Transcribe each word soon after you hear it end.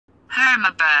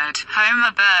Homa bird.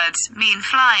 Homa birds mean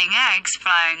flying eggs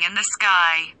flying in the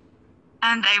sky.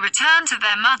 And they return to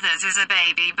their mothers as a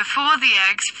baby before the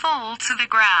eggs fall to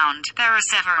the ground. There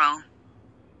are several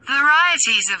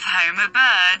varieties of Homa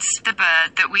birds. The bird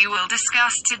that we will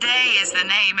discuss today is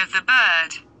the name of the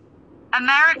bird.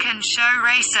 American show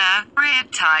racer, breed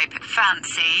type,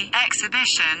 fancy,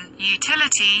 exhibition,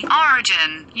 utility,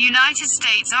 origin, United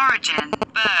States origin,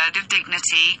 bird of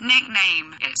dignity, nickname,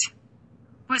 it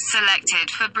was selected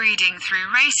for breeding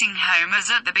through racing homas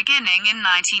at the beginning in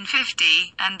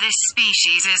 1950, and this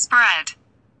species is bred.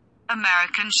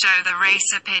 American show the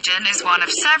racer pigeon is one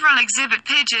of several exhibit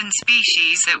pigeon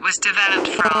species that was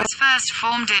developed was first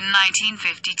formed in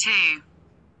 1952.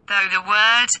 Though the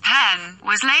word pen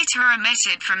was later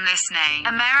omitted from this name.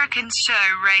 American show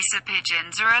racer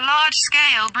pigeons are a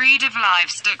large-scale breed of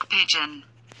livestock pigeon.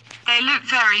 They look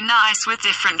very nice with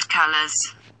different colors.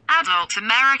 Adult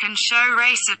American show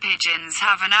racer pigeons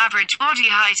have an average body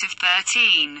height of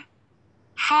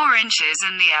 13.4 inches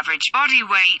and the average body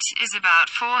weight is about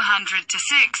 400 to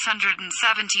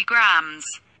 670 grams.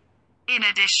 In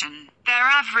addition, their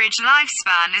average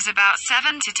lifespan is about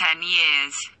 7 to 10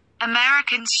 years.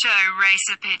 American show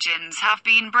racer pigeons have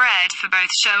been bred for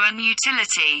both show and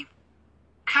utility.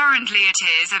 Currently it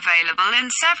is available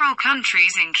in several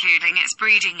countries including its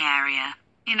breeding area.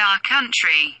 In our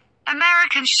country,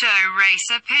 American show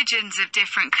racer pigeons of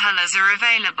different colors are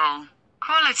available.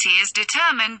 Quality is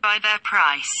determined by their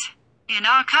price. In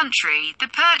our country,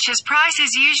 the purchase price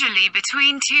is usually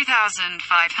between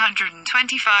 2,500 and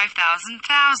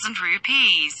 25,000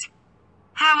 rupees.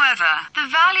 However, the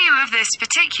value of this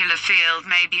particular field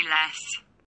may be less.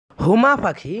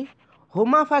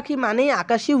 হোমা পাখি মানে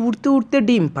আকাশে উড়তে উড়তে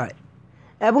ডিম পাড়ে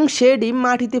এবং সে ডিম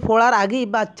মাটিতে পড়ার আগেই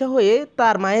বাচ্চা হয়ে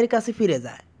তার মায়ের কাছে ফিরে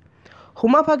যায়।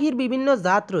 হোমা পাখির বিভিন্ন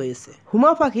জাত রয়েছে।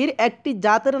 হোমা পাখির একটি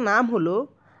জাতের নাম হলো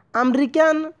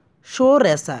আমেরিকান শো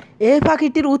রেসার। এই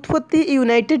পাখিটির উৎপত্তি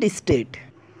United state.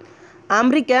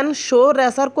 American show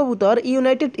racer কবুতর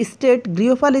ইউনাইটেড স্টেট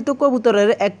গৃহপালিত কবুতরের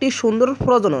একটি সুন্দর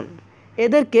প্রজনন।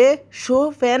 এদেরকে শো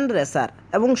ফ্যান রেসার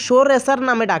এবং শো রেসার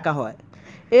নামে ডাকা হয়।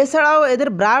 এছাড়াও এদের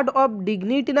বার্ড অফ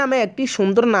ডিগনিটি নামে একটি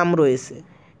সুন্দর নাম রয়েছে।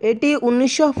 এটি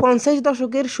 1950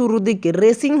 দশকের শুরুর দিকে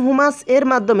রেসিং হুমাস এর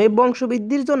মাধ্যমে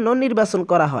বংশবৃদ্ধির জন্য নির্বাচন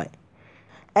করা হয়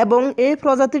এবং এই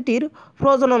প্রজাতিটির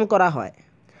প্রজনন করা হয়।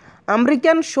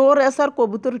 আমেরিকান শো রেসার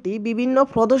কবুতরটি বিভিন্ন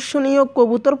প্রদর্শনীয়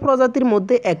কবুতর প্রজাতির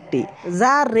মধ্যে একটি,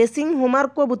 যা রেসিং হুমার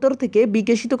কবুতর থেকে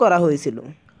বিকশিত করা হয়েছিল।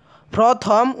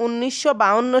 প্রথম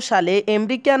 1952 সালে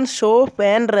American show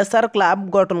fan racer club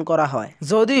গঠন করা হয়,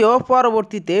 যদিও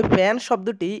পরবর্তীতে ফ্যান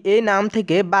শব্দটি এই নাম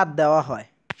থেকে বাদ দেওয়া হয়।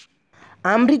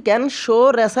 আমেরিকান শো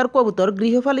রেসার কবুতর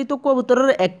গৃহপালিত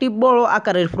কবুতরের একটি বড়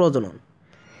আকারের প্রজনন।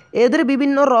 এদের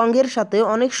বিভিন্ন রঙের সাথে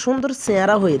অনেক সুন্দর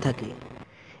চেহারা হয়ে থাকে।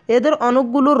 এদের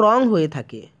অনেকগুলো রং হয়ে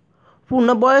থাকে।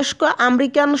 পূর্ণবয়স্ক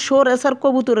আমেরিকান শো রেসার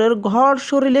কবুতরের গড়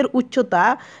শরীরের উচ্চতা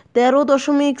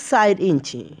 13.4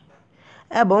 ইঞ্চি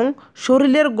এবং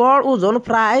শরীরের গড় ওজন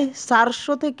প্রায়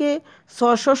 400 থেকে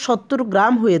 670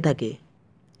 গ্রাম হয়ে থাকে।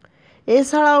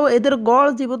 এছাড়াও এদের গড়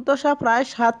জীবদ্দশা প্রায়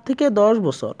 7 থেকে 10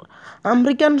 বছর।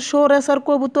 আমেরিকান শো রেসার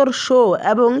কবুতর শো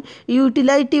এবং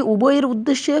ইউটিলিটি উভয়ের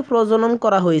উদ্দেশ্যে প্রজনন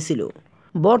করা হয়েছিল।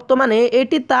 বর্তমানে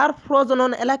এটি তার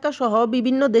প্রজনন এলাকা সহ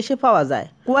বিভিন্ন দেশে পাওয়া যায়।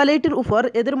 কোয়ালিটির উপর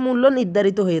এদের মূল্য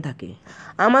নির্ধারিত হয়ে থাকে।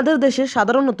 আমাদের দেশে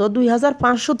সাধারণত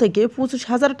 2,500 থেকে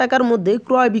 25,000 টাকার মধ্যে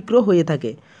ক্রয় বিক্রয় হয়ে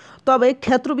থাকে, তবে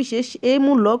ক্ষেত্রবিশেষ এই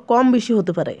মূল্য কম বেশি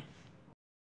হতে পারে।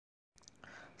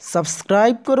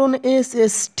 সাবস্ক্রাইব করুন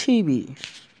এস টিভি।